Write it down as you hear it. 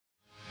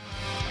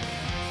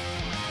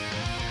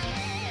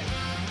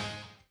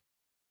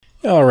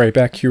Alright,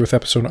 back here with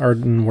episode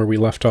Ardyn where we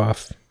left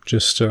off.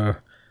 Just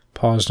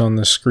paused on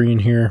the screen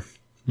here,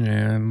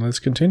 and let's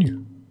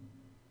continue.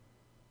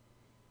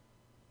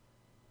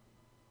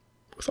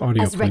 With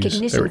audio, as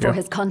recognition for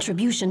his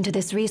contribution to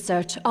this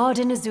research,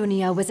 Ardyn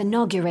Azunia was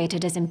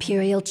inaugurated as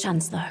Imperial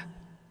Chancellor.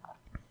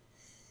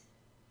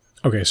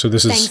 Okay, so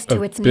this is a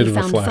bit of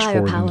a flash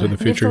forward into the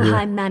future here.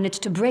 Niflheim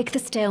managed to break the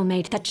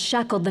stalemate that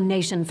shackled the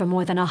nation for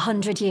more than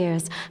 100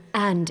 years,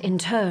 and, in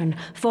turn,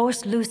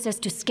 forced Lucis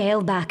to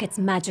scale back its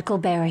magical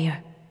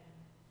barrier.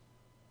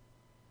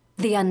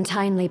 The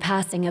untimely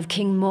passing of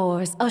King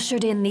Mors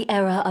ushered in the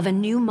era of a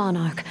new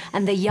monarch,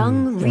 and the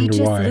young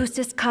Regis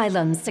Lucis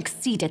Kylum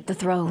succeeded the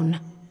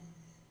throne.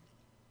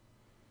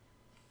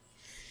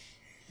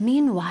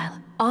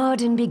 Meanwhile,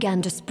 Ardyn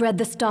began to spread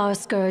the Star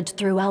Scourge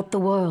throughout the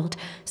world,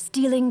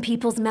 stealing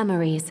people's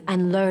memories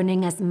and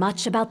learning as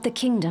much about the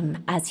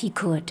kingdom as he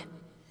could.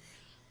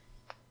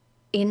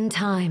 In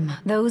time,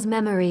 those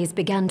memories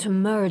began to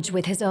merge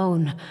with his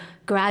own,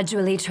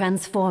 gradually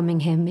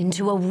transforming him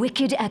into a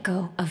wicked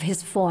echo of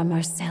his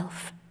former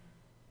self.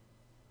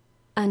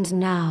 And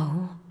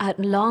now, at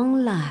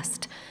long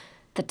last,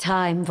 the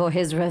time for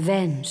his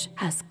revenge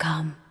has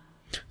come.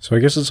 So I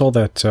guess it's all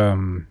that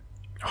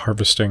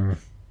harvesting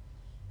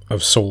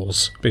of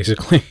souls,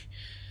 basically.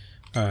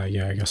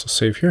 Yeah, I guess I'll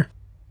save here.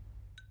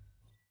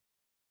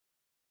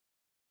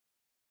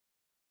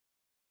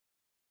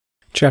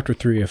 Chapter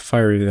 3 of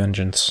Fiery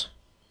Vengeance.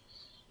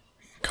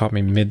 Caught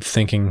me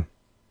mid-thinking.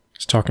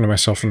 Just talking to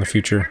myself in the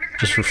future,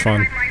 just for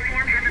fun.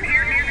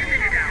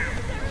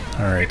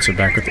 Alright, so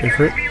back with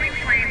Ifrit.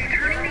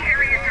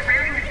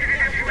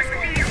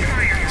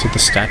 Is it the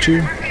statue?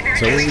 Is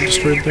that what we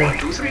destroyed there?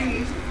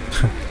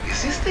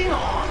 Is this thing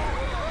on?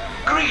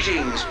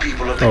 Greetings,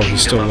 people of the oh, kingdom he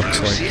still of looks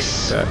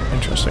Lucis. like that.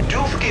 Interesting.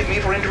 Do forgive me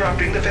for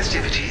interrupting the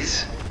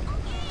festivities,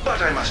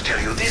 but I must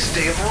tell you, this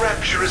day of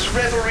rapturous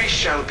revelry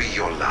shall be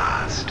your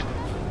last.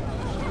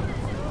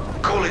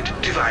 Call it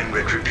divine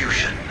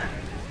retribution.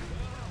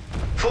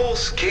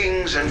 False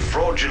kings and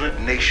fraudulent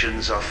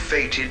nations are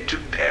fated to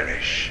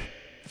perish.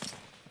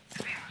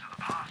 Sins of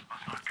the past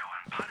must not go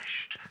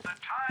unpunished. The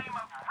time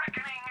of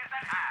reckoning is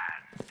at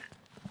hand.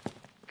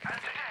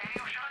 And today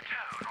you shall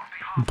atone on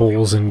behalf of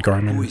Bowls and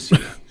Garmin. Who is he?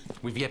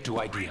 We've yet to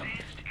ID him.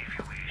 if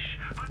you wish,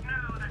 but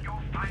know that your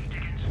fight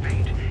against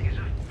fate is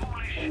a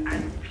foolish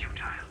and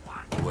futile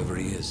one. Whoever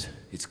he is,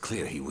 it's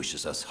clear he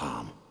wishes us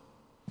harm.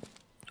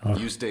 Oh.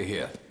 You stay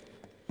here.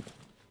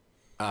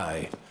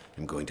 I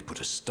am going to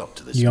put a stop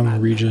to this Young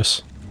madman.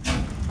 Regis.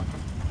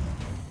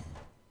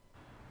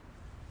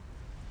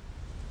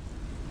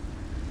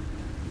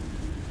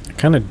 I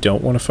kind of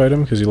don't want to fight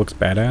him because he looks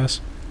badass.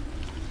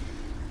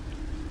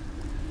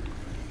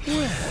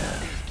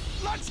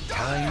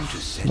 Time to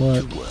set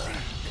What? to work.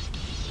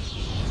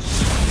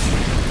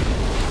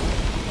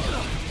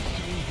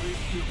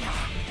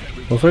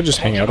 What if I just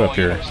hang out up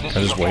here? Can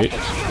I just wait?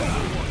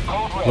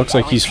 Looks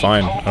like he's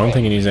fine. I don't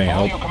think he needs any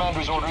help.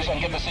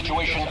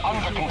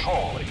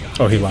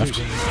 Oh, he left?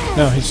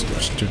 No, he's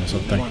just doing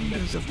something.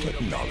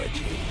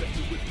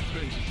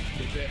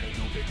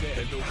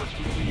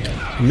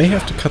 I may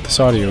have to cut this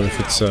audio if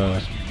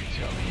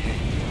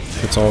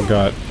it's all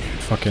got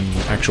fucking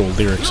actual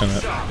lyrics in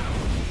it.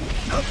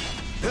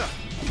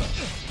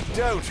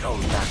 Don't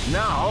hold back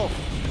now.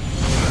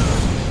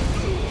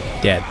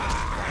 Dead.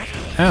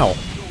 Ow.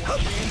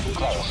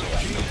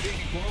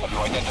 Have you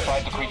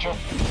identified the creature?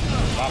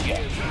 Not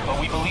yet, but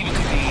we believe it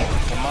to be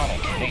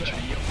demonic in nature. A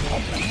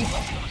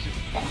demon?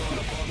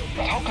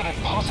 But how could it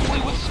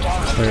possibly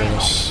withstand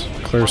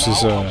Claris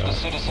is, I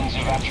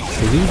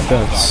believe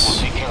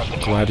that's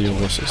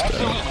Gladiolus is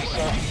dead.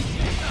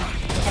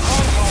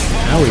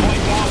 Owie.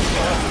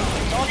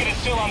 Target is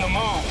still on the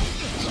move.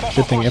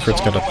 Good thing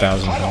Ifrit's got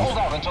 1,000 health.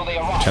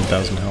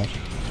 10,000 health.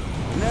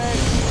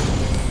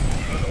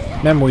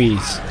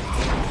 Memories.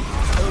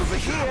 Over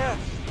here.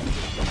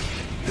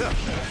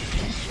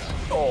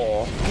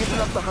 Or giving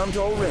up the hunt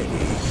already.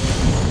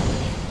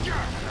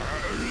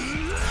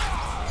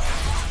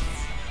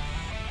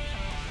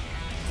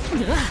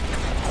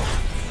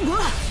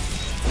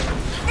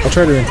 I'll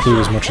try to include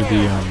as much of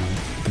the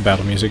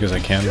battle music as I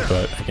can,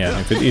 but again,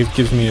 if it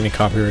gives me any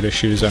copyright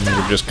issues, I might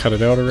have just cut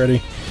it out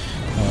already.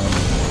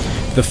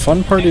 The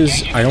fun part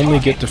is I only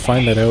get to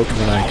find that out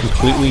when I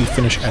completely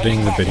finish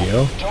editing the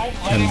video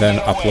and then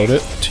upload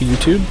it to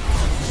YouTube.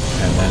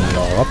 And then it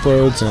all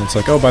uploads and it's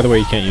like, oh, by the way,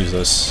 you can't use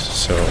this.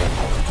 So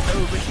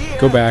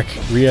go back,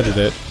 re-edit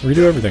it,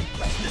 redo everything.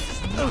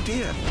 Oh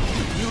dear,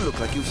 you look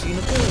like you've seen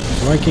a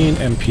ghost. Do I gain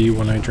MP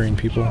when I drain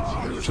people?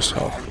 Just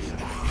health.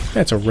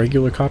 Yeah, it's a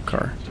regular cop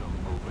car.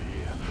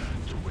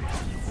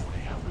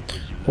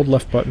 Hold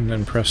left button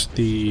and press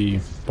the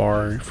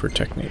bar for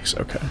techniques.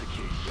 Okay.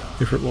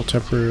 Ifrit will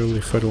temporarily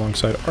fight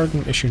alongside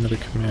Ardyn, issue another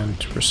command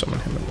to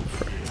resummon him into the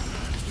fray.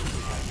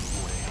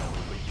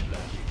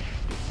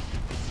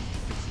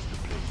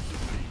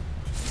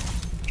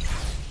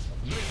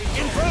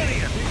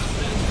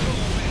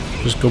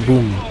 Just go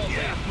boom.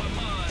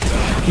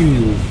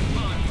 Pew.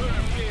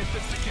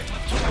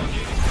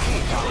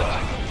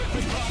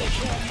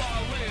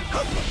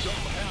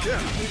 I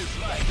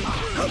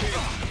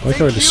like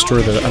how I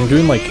destroyed that. I'm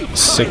doing like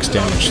 6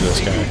 damage to this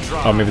guy.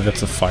 Oh, maybe that's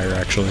the fire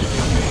actually.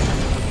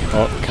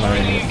 Oh, can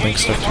I link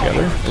stuff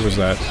together? Or was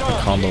that a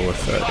combo with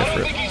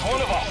Ifrit?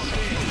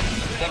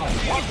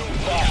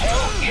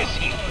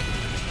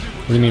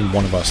 What do you mean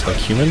one of us? Like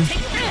human?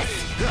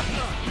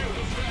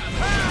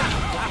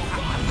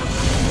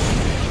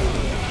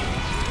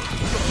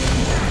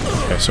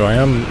 Okay, so I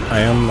am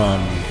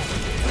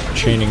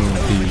chaining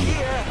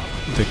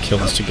the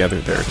kills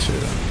together there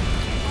too.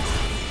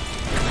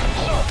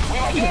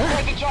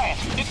 The giant!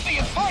 It's the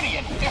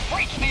Infernian!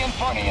 Ifrit's the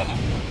Infernian!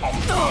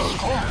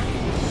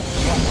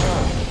 Yes, sir.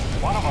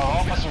 One of our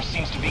officers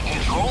seems to be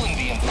controlling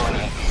the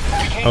Infernian.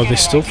 Oh, they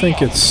still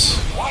think it's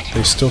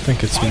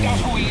me,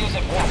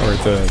 or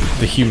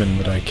the human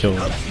that I killed.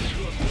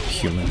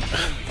 Human,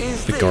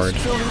 the guard.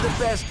 Is this truly the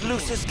best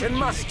Lucius can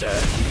muster?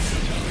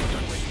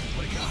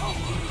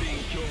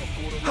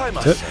 I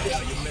must say,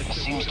 There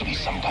seems to be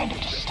some kind of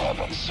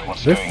disturbance. What's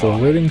Is there going 4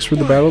 on? ratings for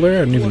the battle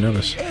there? I didn't even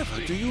notice.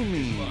 whatever do you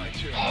mean?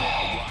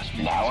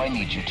 Now I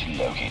need you to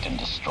locate and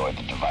destroy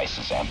the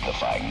devices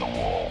amplifying the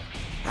wall.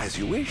 As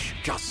you wish,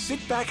 just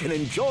sit back and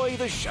enjoy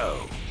the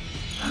show.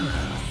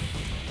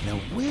 Now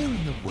where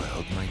in the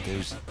world might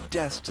those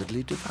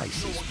dastardly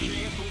devices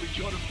be?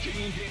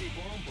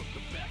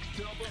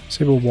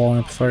 Disable wall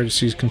amplifier to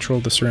seize control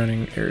of the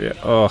surrounding area.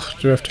 Ugh,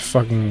 do I have to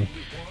fucking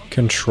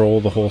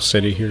control the whole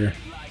city here?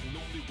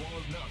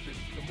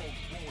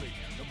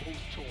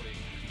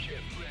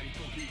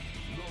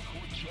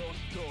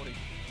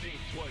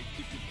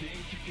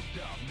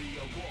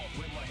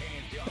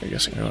 I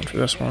guess I'm going for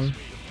this one.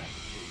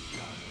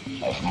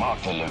 I've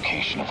marked the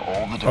location of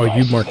all the devices. Oh,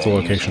 you marked the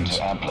they're using locations.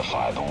 to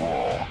amplify the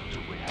wall.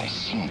 They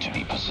seem to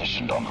be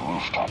positioned on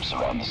rooftops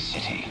around the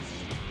city.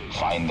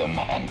 Find them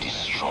and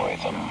destroy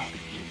them.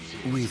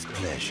 With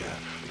pleasure.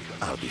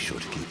 I'll be sure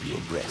to keep you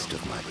abreast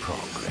of my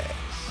progress.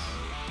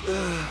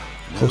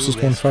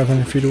 Closest one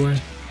 500 feet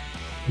away.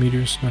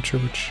 Meters, not sure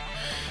which.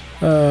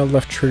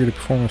 Left trigger to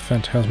perform a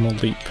phantasmal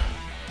leap.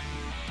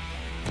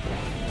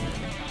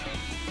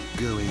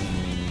 Going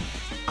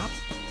up.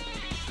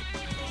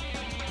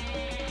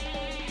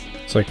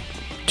 It's like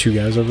 2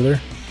 guys over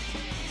there.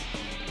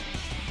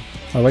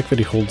 I like that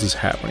he holds his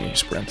hat when he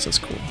sprints, that's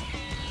cool.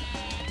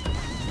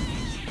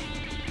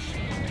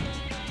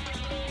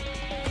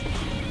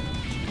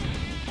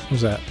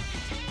 What's that?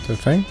 Is that a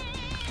thing?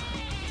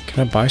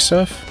 Can I buy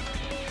stuff?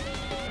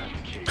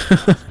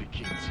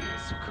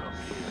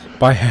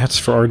 Buy hats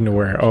for Ardyn to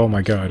wear. Oh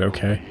my god,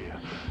 okay.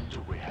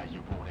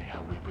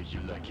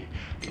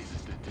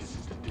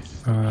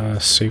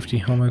 Safety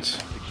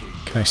helmet.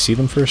 Can I see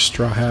them first?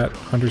 Straw hat,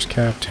 hunter's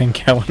cap,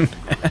 10-gallon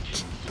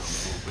hat.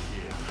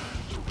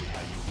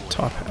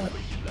 Top hat.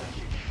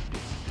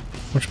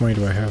 How much money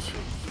do I have?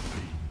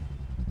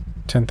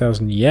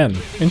 10,000 yen.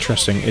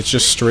 Interesting. It's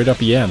just straight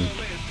up yen.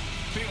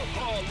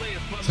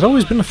 Has it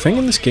always been a thing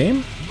in this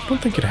game? I don't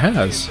think it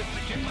has.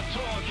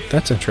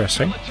 That's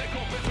interesting.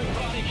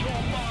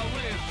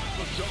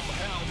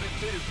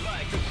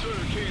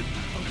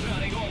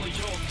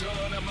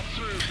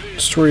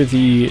 Destroy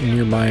the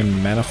nearby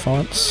mana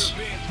fonts.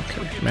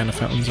 Okay, mana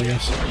fountains, I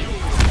guess.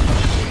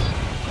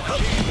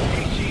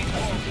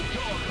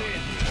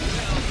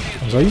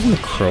 Was I using the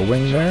crow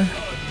wing there?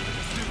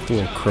 The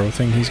little crow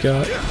thing he's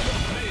got?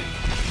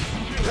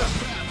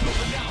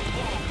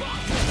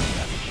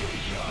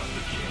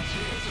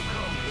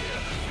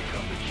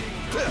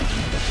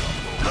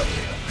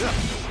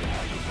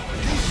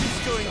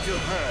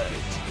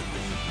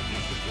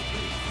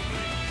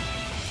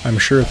 I'm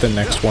sure at the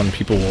next one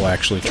people will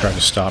actually try to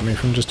stop me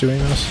from just doing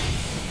this.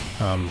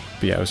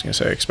 But yeah, I was going to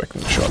say I expect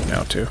them to show up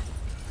now too.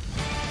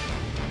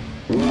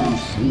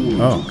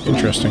 Oh,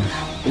 interesting.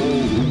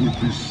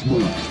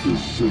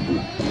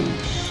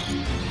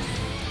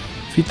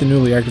 Defeat the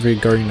newly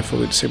activated Guardian to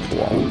fully disable the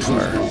wall on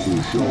fire.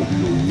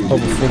 Level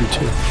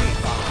 42.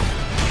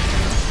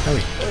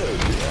 Howie.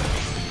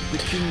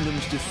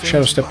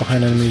 Shadow step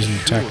behind enemies and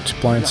attack to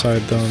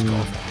blindside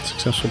them.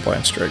 Successful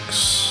blind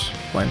strikes.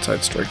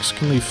 Blindside strikes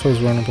can leave foes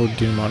vulnerable to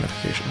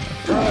demonification.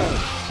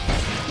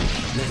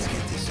 Let's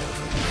get this over.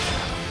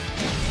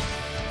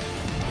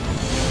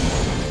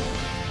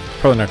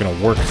 Probably not going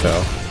to work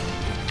though.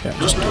 Yeah,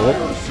 just do it.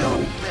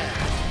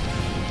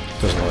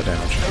 Does a lot of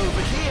damage.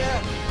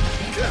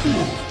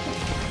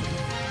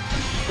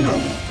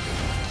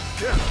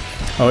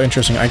 Oh,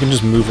 interesting. I can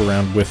just move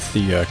around with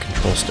the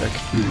control stick.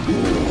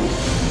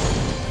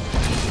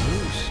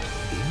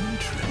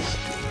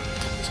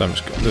 So I'm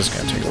just going. This is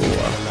going to take a little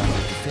while.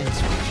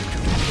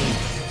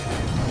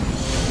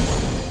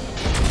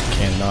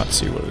 Cannot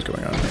see what is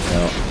going on right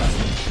now.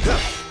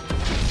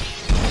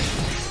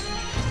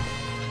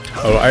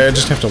 Oh, I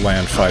just have to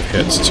land 5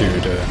 hits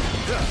too to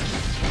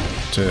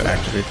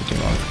activate the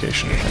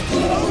demonification.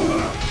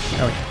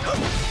 Oh yeah.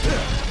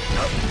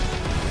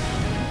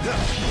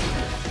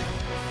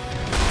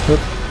 Oop.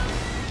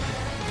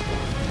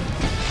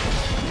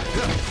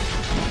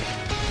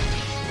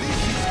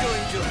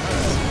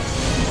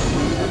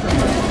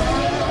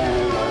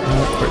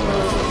 Not quite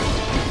enough.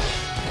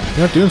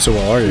 You're not doing so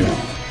well, are you?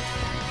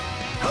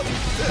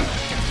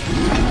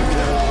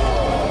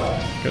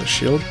 Got a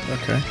shield?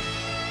 Okay.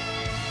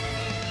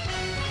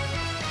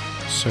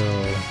 So...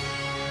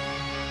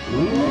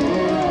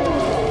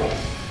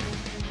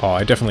 Oh,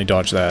 I definitely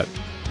dodged that.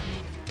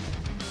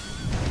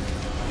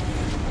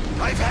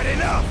 I've had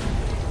enough!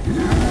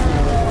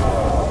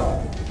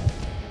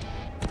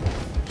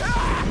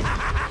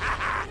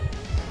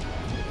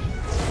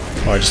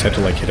 Oh, I just had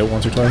to like hit it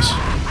once or twice.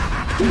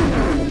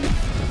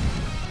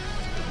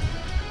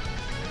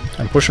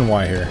 I'm pushing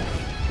Y here.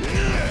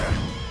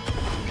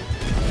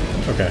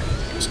 Okay,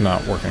 it's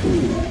not working.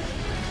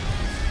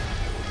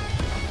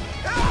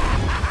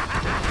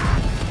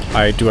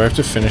 Do I have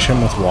to finish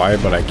him with Y,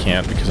 but I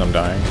can't because I'm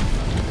dying?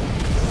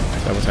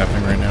 Is that what's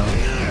happening right now?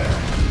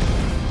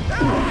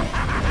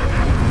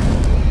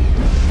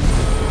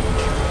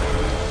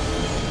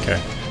 Okay.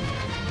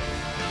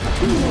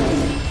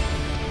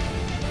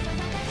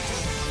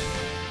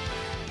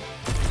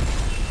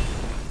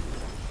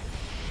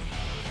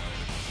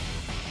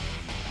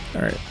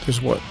 Alright,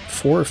 there's what,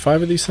 4 or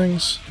 5 of these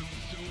things?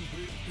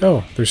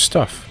 Oh, there's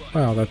stuff.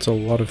 Wow, that's a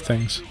lot of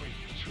things.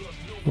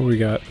 What do we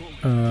got?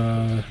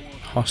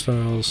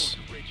 Hostiles.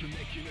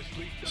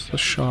 It's a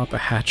shop, a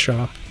hat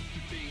shop.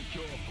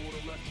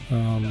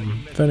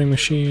 Vending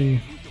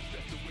machine.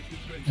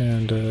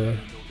 And a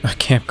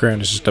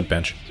campground is just a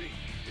bench.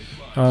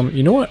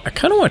 You know what? I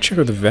kind of want to check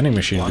out the vending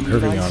machine, to be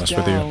perfectly honest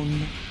with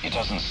you. It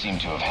doesn't seem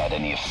to have had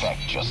any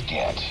effect just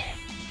yet.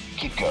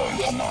 Keep going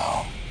for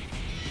now.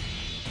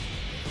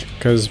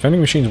 Because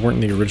vending machines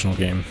weren't in the original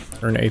game.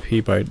 Earn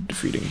AP by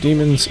defeating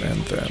demons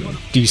and then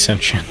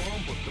descension.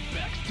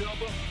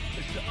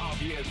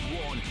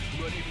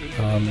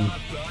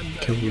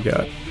 Okay, we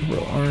got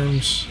Royal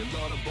Arms.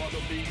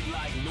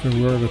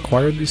 Aurora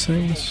acquired these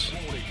things.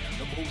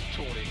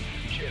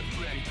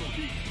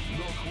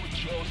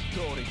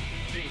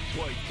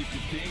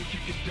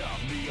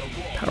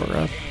 Power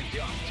up.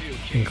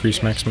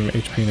 Increase maximum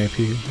HP and AP.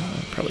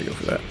 I'll probably go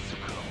for that.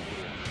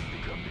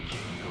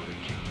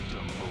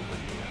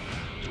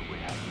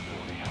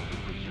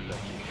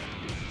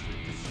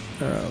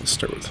 Let's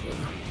start with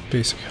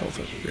basic health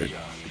upgrade.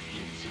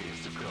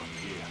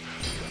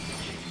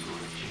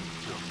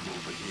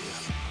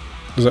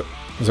 Is that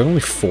only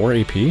 4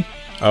 AP?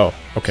 Oh,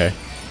 okay.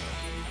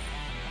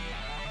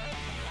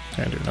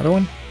 Can I do another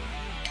one?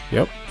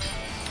 Yep.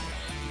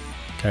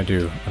 Can I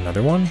do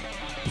another one?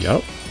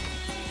 Yep.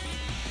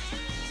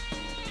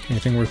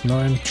 Anything worth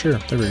 9? Sure,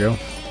 there we go.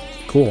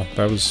 Cool,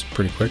 that was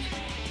pretty quick.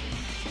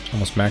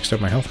 Almost maxed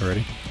out my health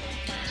already.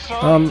 Sir,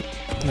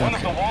 one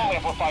of the wall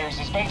amplifiers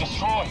has been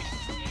destroyed.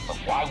 But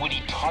why would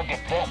he target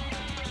them?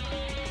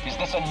 Is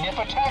this a NIF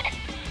attack?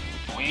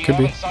 We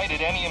haven't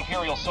sighted any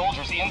Imperial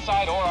soldiers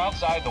inside or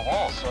outside the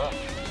wall, sir.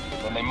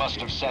 Then they must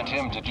have sent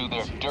him to do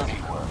their dirty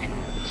work.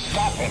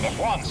 Stop him at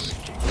once,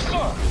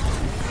 sir!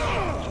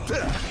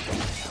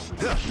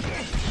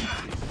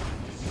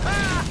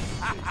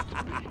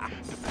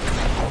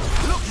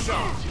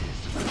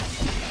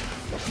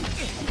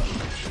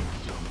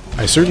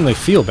 I certainly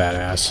feel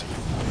badass.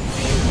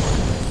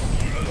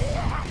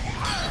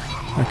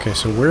 Okay,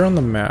 so where on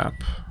the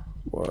map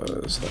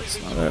was... That's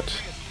not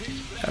it.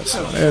 That's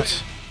not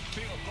it.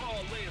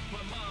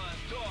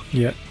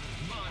 Yet.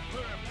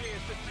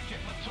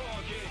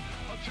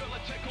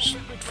 Just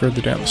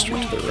further down the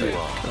street to the right.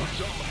 Okay.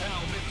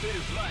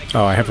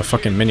 Oh, I have a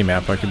fucking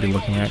mini-map I could be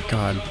looking at.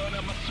 God.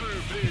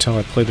 Until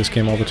I play this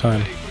game all the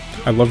time.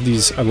 I love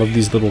these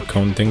little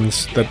cone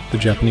things that the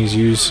Japanese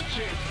use.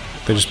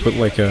 They just put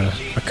like a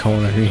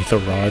cone underneath a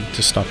rod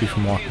to stop you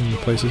from walking in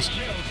places.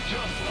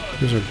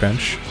 Here's our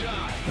bench.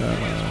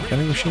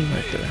 Vending machine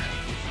right there.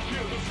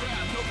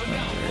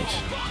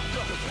 Alright.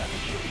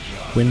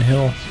 Wind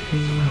Hill.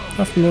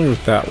 Not familiar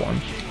with that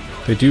one.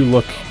 They do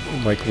look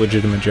like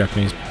legitimate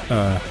Japanese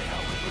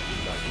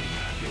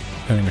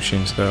vending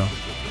machines though.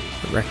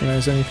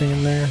 Recognize anything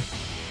in there?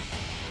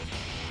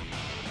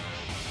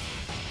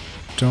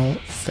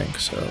 Don't think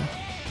so.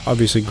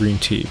 Obviously green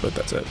tea, but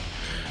that's it.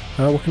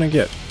 What can I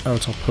get? Oh,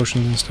 it's all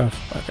potions and stuff.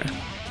 Okay.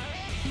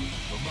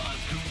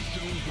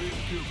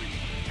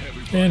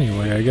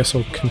 Anyway, I guess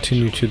I'll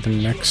continue to the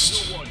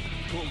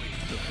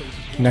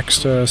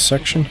next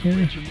section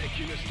here.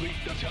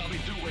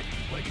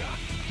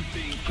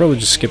 Probably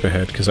just skip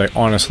ahead because I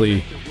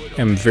honestly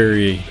am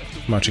very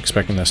much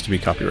expecting this to be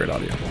copyright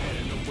audio.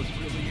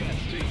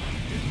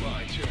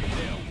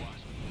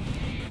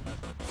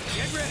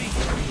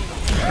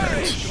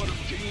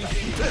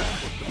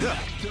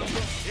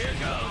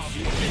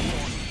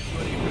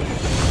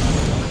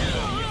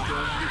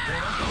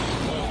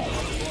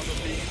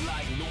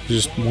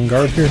 Just one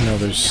guard here? No,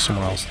 there's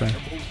someone else there.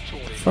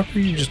 What the fuck are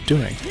you just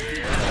doing?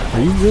 Are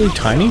you really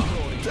tiny?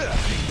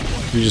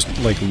 You're just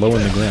like low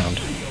in the ground.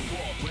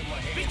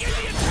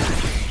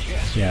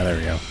 Yeah, there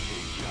we go.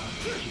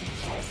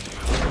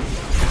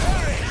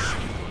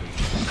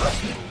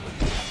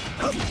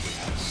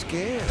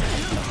 Scared.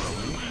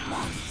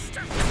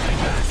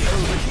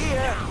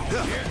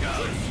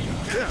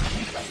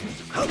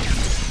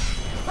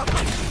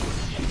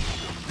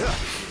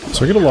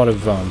 So I get a lot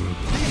of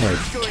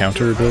like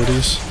counter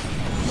abilities.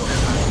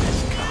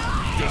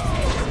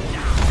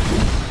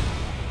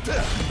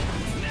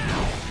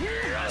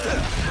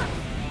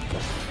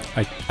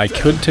 I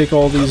could take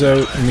all these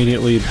out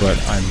immediately, but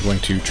I'm going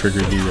to trigger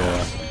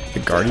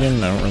the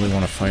Guardian. I don't really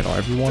want to fight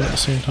everyone at the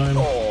same time.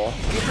 Oh,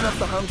 giving up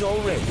the hunt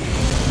already.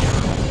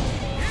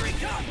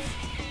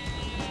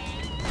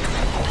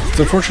 It's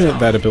unfortunate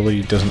that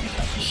ability doesn't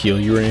heal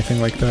you or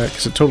anything like that,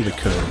 because it totally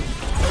could.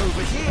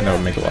 And that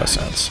would make a lot of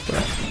sense,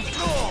 but...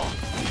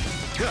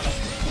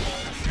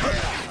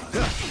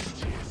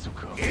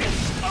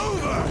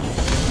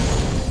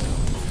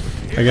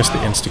 I guess the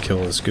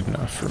insta-kill is good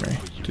enough for me.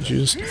 Did you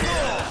just...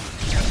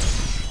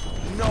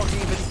 Not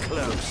even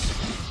close.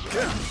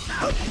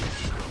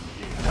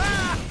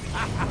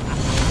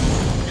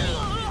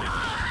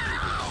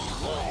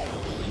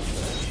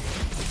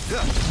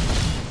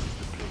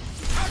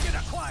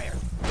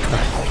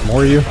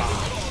 More of you?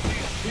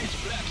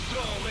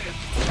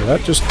 Did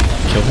that just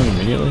kill him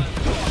immediately?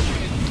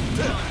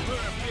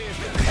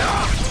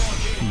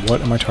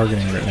 What am I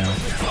targeting right now?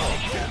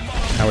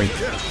 Howie.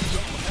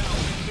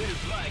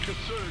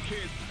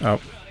 Oh,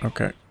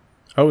 okay.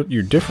 Oh,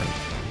 you're different.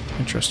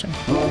 Interesting.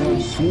 I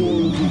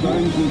swore to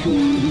vanquish all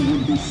who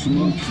would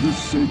besmirch this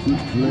sacred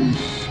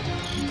place.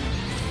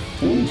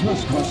 All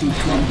trespassers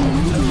shall be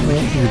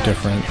Well, you're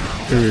different.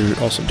 You're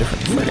also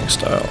different fighting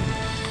style.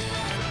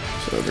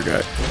 So, other guy,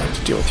 I have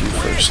to deal with you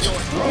first. Oh,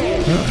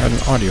 I had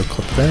an audio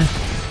clip there.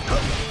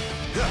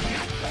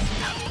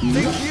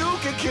 Think you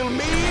can kill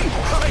me?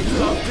 I'd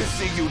love to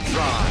see you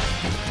try.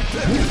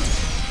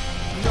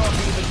 Not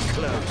even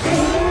close.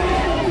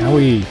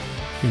 Howie,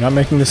 you're not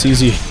making this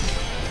easy.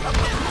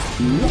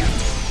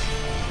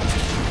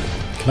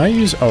 Can I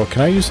use... Oh,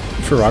 can I use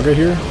Firaga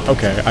here?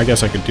 Okay, I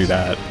guess I could do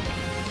that.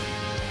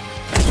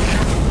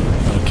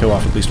 I'll kill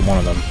off at least one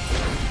of them.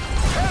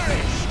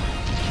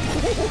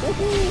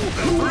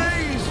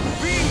 Praise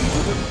be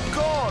to the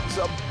gods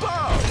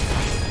above!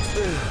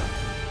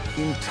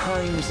 In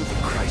times of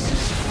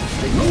crisis,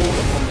 they call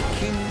upon the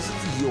kings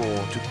of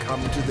yore to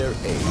come to their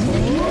aid.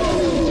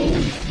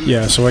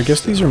 Yeah, so I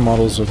guess these are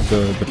models of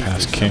the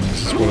past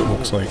kings, is what it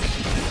looks like.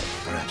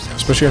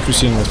 Especially after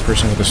seeing this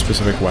person with a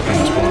specific weapon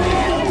as well.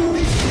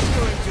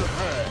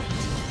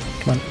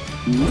 Come on.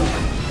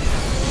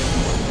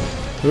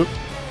 Oop.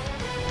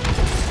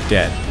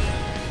 Dead.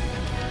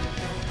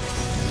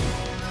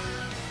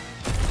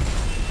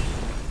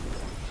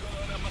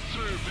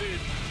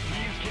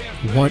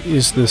 What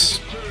is this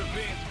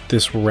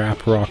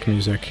rap rock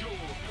music?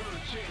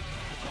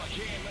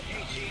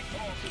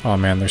 Oh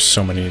man, there's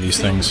so many of these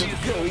things.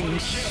 Going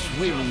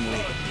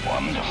swimmingly.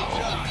 Wonderful.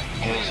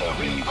 Here's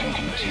where you can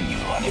continue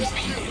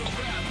unimpeded.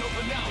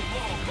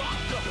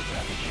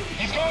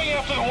 He's going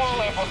after the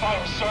wall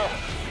amplifier, sir.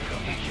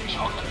 He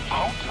took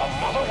out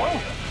another one?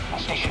 I'll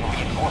station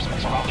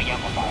reinforcements around the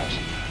amplifiers.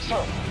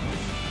 Sir.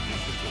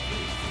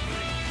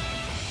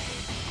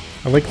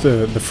 I like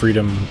the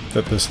freedom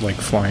that this like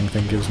flying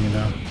thing gives me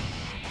now.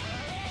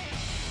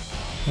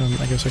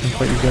 I guess I can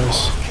fight you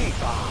guys.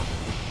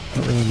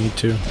 Don't really need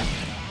to.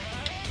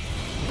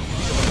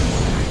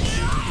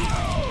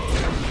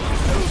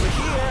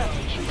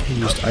 He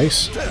used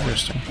ice?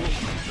 Interesting.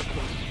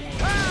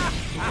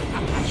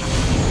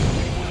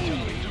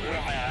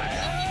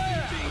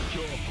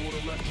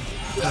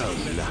 How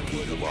lucky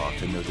you are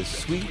to know the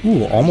sweet.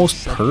 Ooh,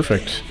 almost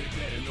perfect.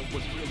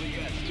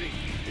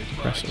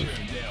 Impressive.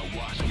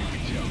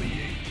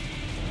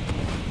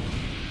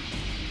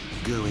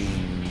 Going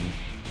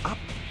up.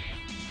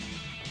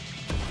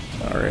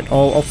 Alright,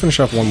 I'll finish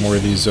off one more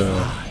of these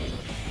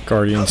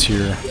Guardians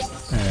here,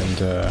 and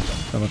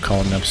then we'll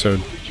call it an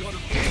episode.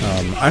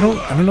 I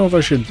don't know if I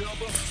should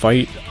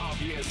fight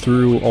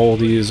through all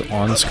these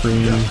on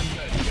screen.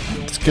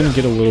 It's gonna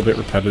get a little bit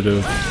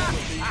repetitive.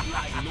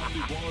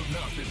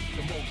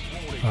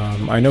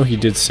 I know he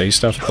did say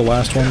stuff at the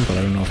last one, but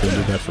I don't know if he'll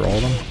do that for all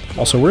of them.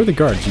 Also, where are the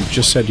guards? You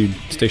just said you'd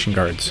station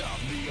guards.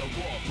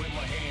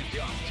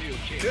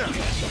 This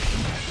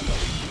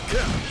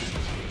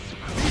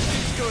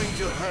is going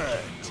to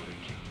hurt.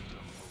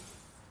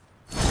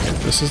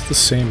 This is the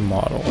same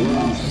model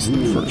as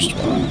the first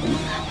one.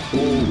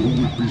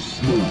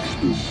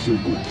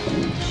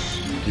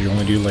 Do you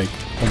only do like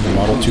on the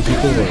model 2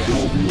 people, or?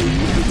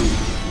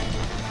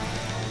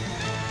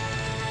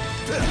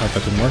 Oh,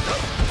 that didn't work.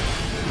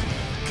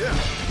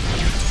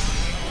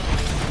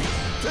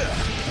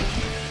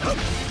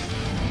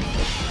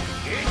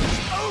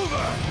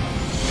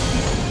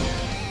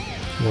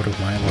 What am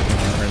I looking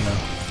at right now?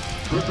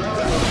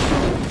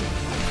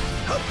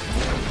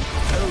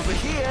 Over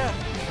here.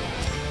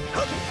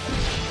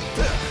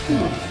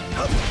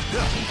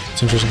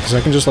 It's interesting because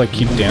I can just like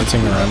keep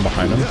dancing around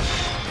behind him,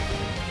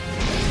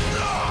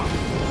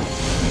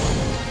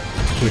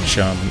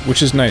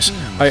 which is nice.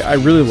 I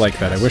really like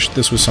that. I wish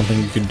this was something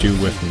you could do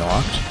with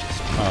Noct.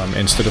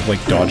 Instead of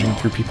like dodging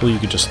through people, you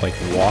could just like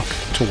walk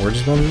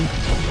towards them.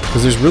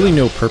 Because there's really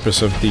no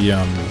purpose of the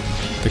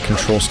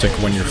control stick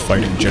when you're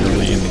fighting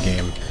generally in the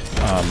game.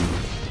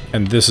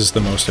 And this is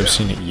the most I've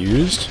seen it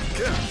used.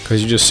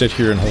 Because you just sit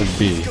here and hold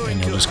B, and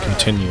you'll just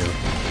continue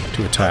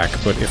to attack.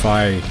 But if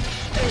I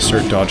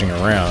start dodging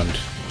around,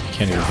 you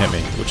can't even hit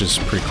me, which is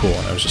pretty cool.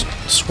 And I was just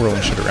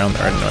swirling shit around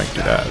there. I didn't know I could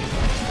do that.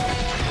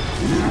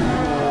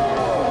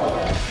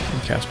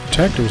 Cast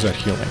Protect, or was that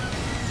healing?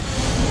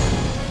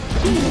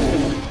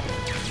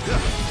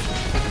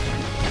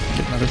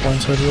 Get another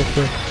blindside real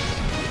quick.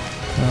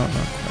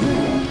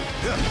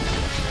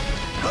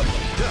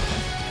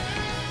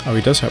 Oh,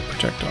 he does have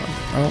Protect on.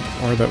 Oh,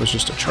 or that was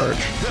just a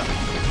charge.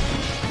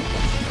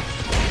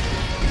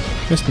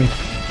 Missed me.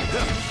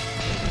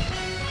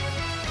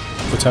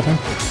 What's happening?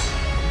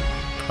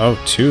 Oh,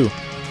 2.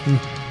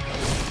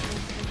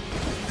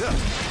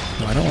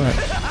 No, I don't want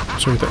to...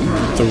 Sorry, the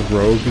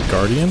Rogue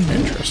Guardian?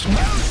 Interesting. I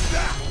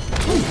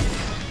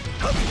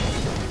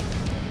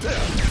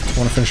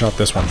want to finish off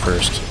this one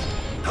first.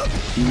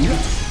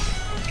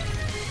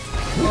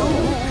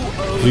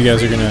 If you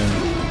guys are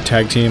gonna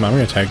tag team, I'm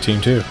gonna tag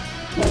team too.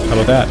 How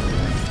about that?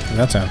 How's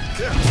that sound?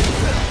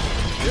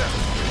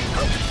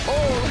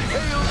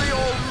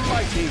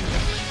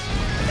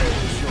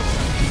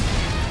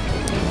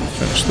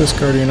 Finish this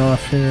Guardian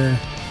off here.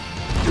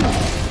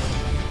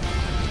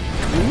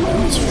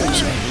 Let's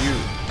focus on you.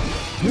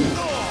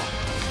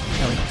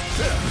 Owie.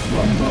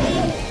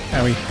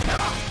 Owie.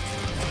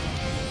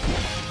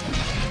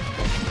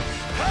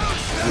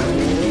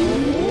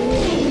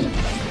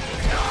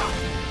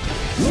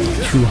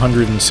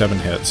 207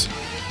 hits.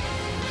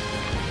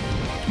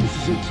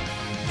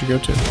 Where'd you go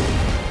to?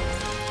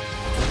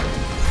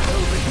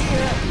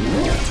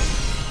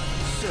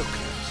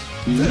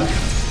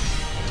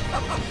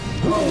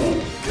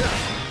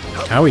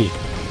 Owie.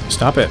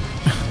 Stop it.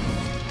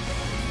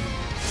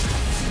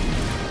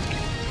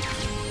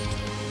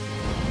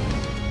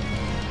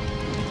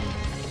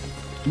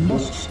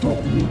 Must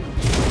stop me.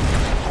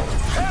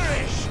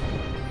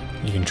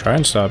 You can try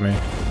and stop me.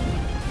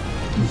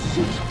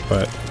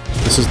 But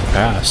this is the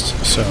past,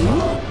 so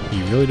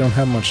you really don't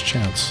have much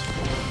chance.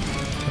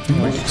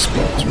 Nothing like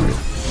explodes, right?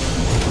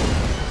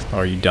 Oh,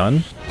 are you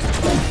done?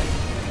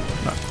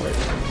 Not quite.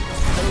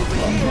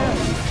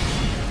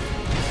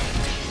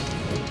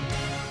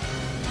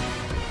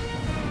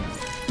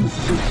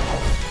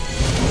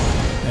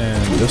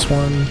 And this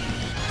one,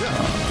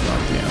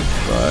 not the end,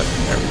 but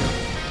there we go.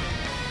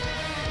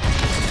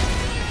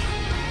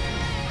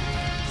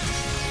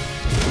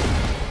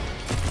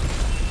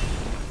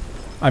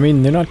 I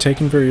mean, they're not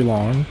taking very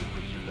long.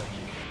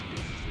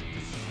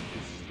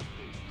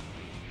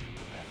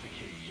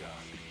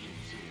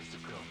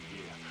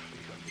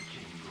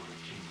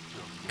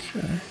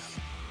 Okay.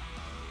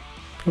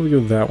 Probably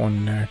go that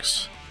one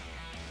next.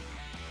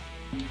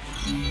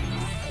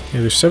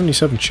 Yeah, there's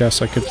 77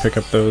 chests. I could pick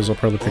up those. I'll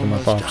probably pick them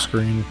up off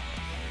screen.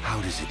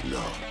 How does it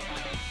look?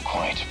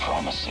 Quite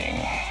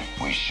promising.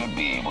 We should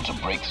be able to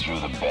break through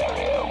the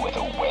barrier with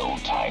a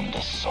well-timed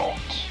assault.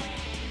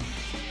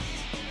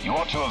 You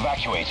ought to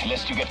evacuate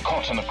lest you get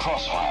caught in the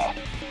crossfire.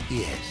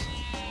 Yes,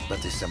 but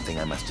there's something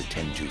I must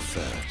attend to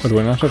first. But do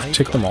I not have to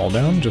take them all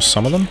down? Just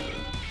some of them?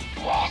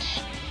 What?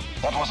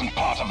 That wasn't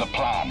part of the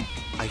plan.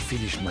 I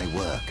finished my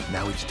work.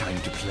 Now it's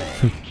time to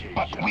play.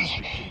 But we...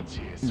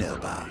 No,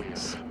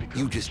 Barnes.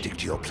 You just stick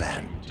to your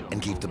plan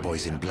and keep the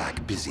boys in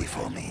black busy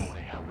for me.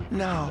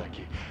 Now,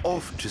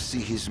 off to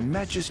see His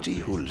Majesty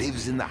who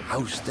lives in the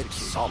house that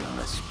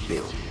Somnus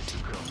built.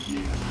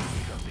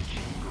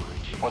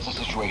 What's the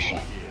situation?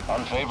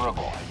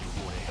 Unfavorable.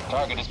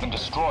 Target has been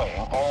destroying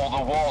all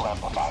the wall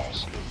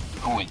amplifiers.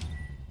 Who is...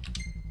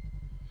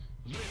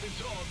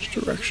 Which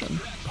direction?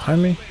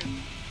 Behind me?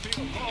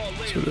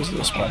 So it is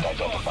this one.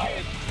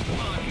 Identified.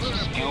 He's a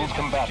skilled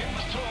combatant,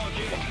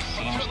 and he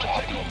seems to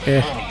have the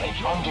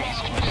infirmity under his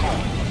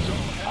control.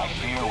 I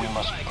fear we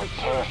must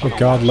prepare for Oh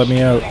God, let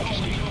me out.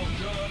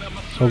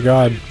 Oh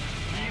God.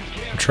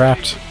 I'm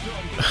trapped.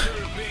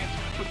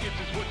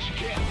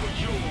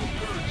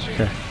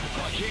 Okay.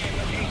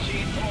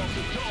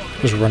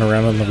 Just run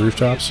around on the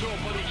rooftops.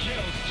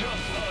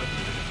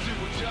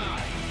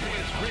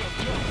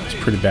 It's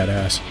pretty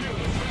badass.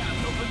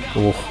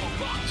 Oh.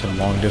 A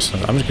long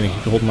distance. I'm just gonna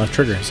keep holding my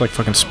trigger. It's like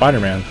fucking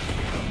Spider-Man.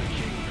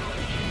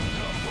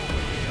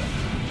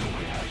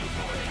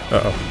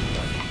 Uh-oh.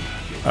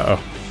 Uh-oh.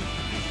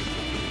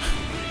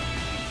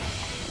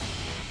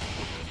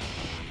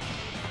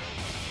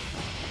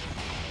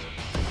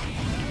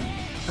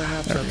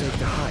 Perhaps I'll take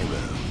the high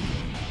road.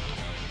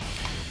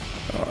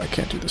 Oh, I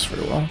can't do this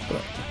very well,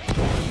 but...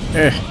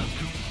 Eh.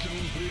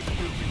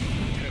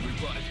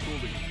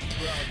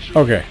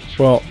 Okay,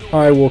 well,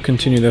 I will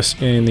continue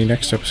this in the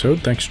next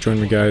episode. Thanks for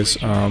joining me, guys.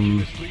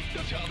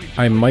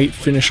 I might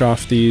finish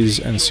off these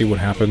and see what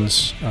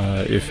happens.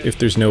 If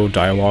there's no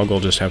dialogue, I'll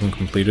just have them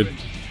completed.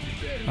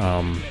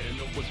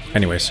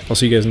 Anyways, I'll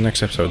see you guys in the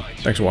next episode.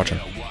 Thanks for watching.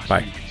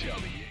 Bye.